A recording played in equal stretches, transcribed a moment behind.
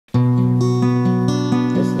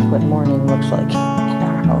what morning looks like in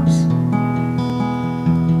our house.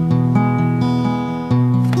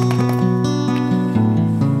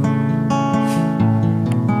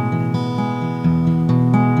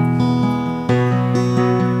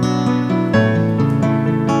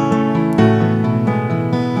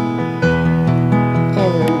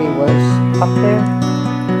 Up there.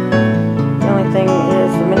 The only thing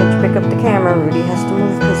is, the minute you pick up the camera, Rudy has to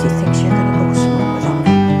move because he thinks you're gonna go somewhere without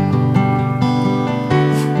him.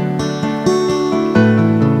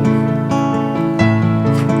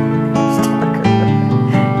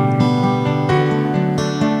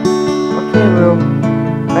 Okay, Ru.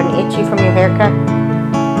 Got an itchy from your haircut?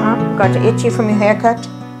 Huh? Got the itchy from your haircut?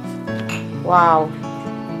 Wow.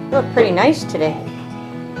 You look pretty nice today.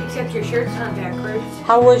 Except your shirt's not backwards.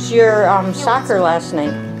 How was your soccer last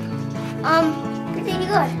night? Pretty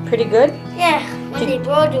good. Pretty good? Yeah. When they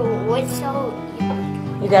blow the whistle,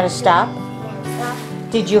 You gotta stop? stop.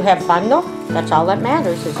 Did you have fun though? That's all that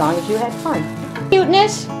matters, as long as you had fun.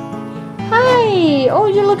 Cuteness? Hi! Oh,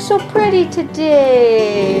 you look so pretty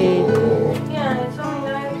today. Yeah, it's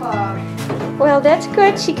only 9 o'clock. Well, that's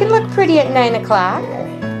good. She can look pretty at 9 o'clock.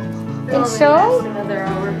 And so? Another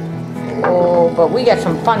hour. Oh, but we got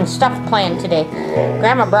some fun stuff planned today.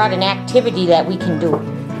 Grandma brought an activity that we can do.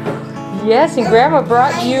 Yes, and Grandma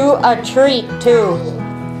brought you a treat too.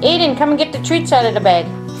 Aiden, come and get the treats out of the bag.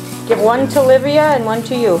 Give one to Livia and one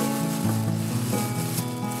to you.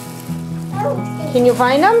 Can you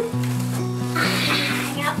find them?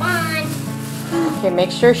 I got one. Okay,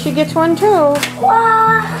 make sure she gets one too.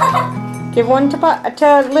 Wow. Give one to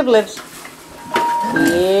Liv's.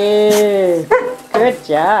 Yeah. Good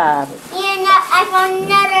job. And I found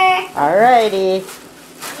another. Alrighty.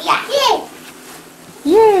 Yeah.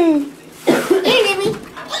 Yay. Here, Libby.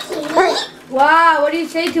 Wow, what do you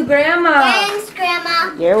say to Grandma? Thanks,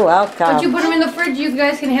 Grandma. You're welcome. Once you put them in the fridge, you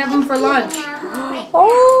guys can have them for lunch.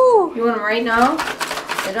 Oh, You want them right now?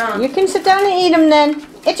 Sit down. you can sit down and eat them then.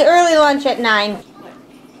 It's early lunch at 9.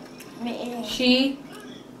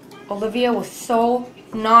 Olivia was so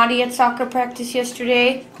naughty at soccer practice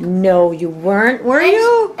yesterday. No, you weren't, were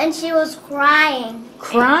you? And she was crying.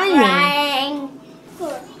 Crying? Crying.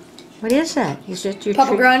 What is that? Is it your Papa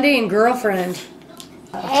treat? Grande and girlfriend.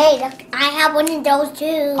 Hey, look, I have one of those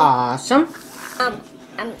too. Awesome.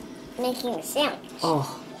 I'm making a sandwich.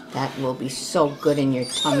 Oh, that will be so good in your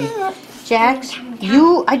tummy. Jax,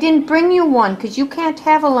 I didn't bring you one because you can't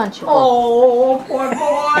have a Lunchable. Oh, poor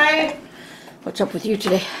boy. What's up with you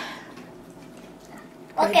today?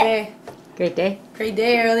 Great day. Great day. Great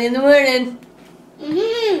day early in the morning.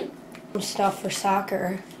 Mm-hmm. Stuff for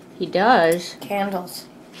soccer. He does. Candles.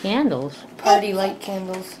 Candles. Party light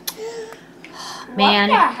candles. Man,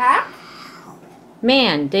 What the heck?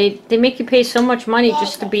 man, they make you pay so much money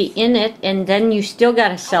just to be in it, and then you still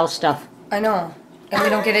gotta sell stuff. I know. And we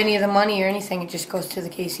don't get any of the money or anything. It just goes to the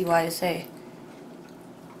KCYSA.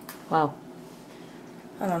 Wow.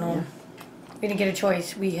 I don't know. We didn't get a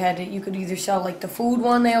choice. You could either sell like the food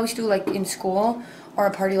one they always do like in school or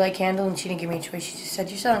a party light candle, and she didn't give me a choice. She just said,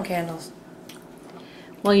 you're selling candles.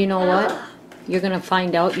 Well, you know what? You're gonna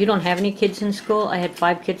find out. You don't have any kids in school. I had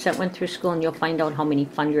 5 kids that went through school, and you'll find out how many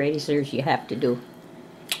fundraisers you have to do.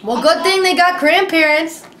 Well, good thing they got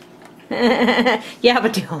grandparents. Yeah,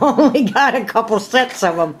 but they only got a couple sets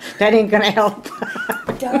of them. That ain't gonna help.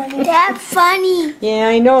 Darn it. That's funny. Yeah,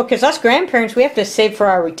 I know, because us grandparents, we have to save for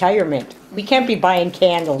our retirement. We can't be buying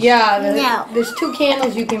candles. Yeah, No. there's 2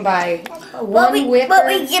 candles you can buy. But One wicker.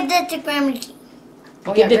 we give that to Grandma.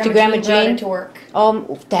 Oh, Give it to Grandma brought Jean? it to work.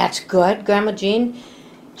 That's good. Grandma Jean,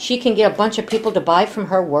 she can get a bunch of people to buy from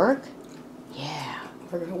her work. Yeah.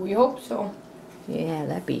 We hope so. Yeah,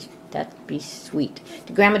 that'd be sweet.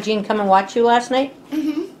 Did Grandma Jean come and watch you last night?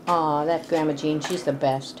 Mm-hmm. Oh, that Grandma Jean, she's the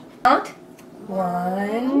best. Count.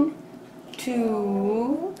 1,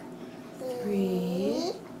 2,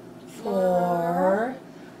 3, 4,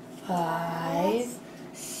 5,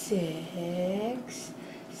 6,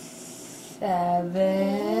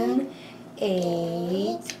 7,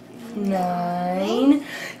 8, 9,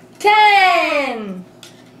 10.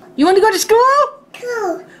 You want to go to school?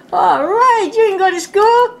 Cool. All right, you can go to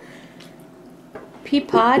school. Pee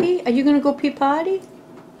potty? Are you gonna go pee potty?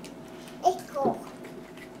 It's cool.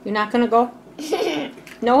 You're not gonna go?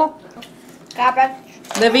 No? Garbage.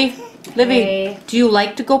 Livy, Hey. do you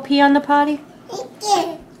like to go pee on the potty?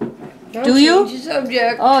 Yeah. Don't Do you? change the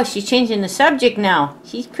subject. Oh, she's changing the subject now.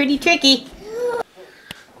 She's pretty tricky.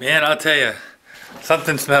 Man, I'll tell you,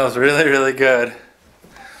 something smells really, really good.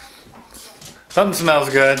 Something smells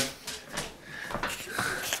good.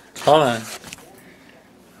 Hold on.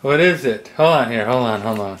 What is it? Hold on here. Hold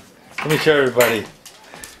on. Let me show everybody.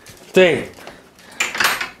 See.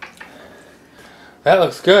 That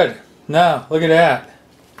looks good. Now, look at that.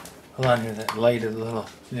 Hold on here, that light is a little,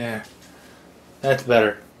 there. That's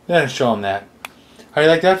better. Then show them that. How do you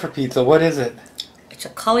like that for pizza? What is it? It's a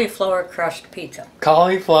cauliflower crust pizza.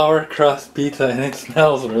 Cauliflower crust pizza, and it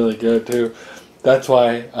smells really good too. That's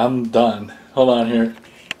why I'm done. Hold on here.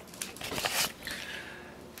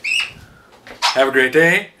 Have a great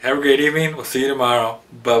day. Have a great evening. We'll see you tomorrow.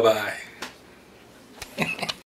 Bye-bye.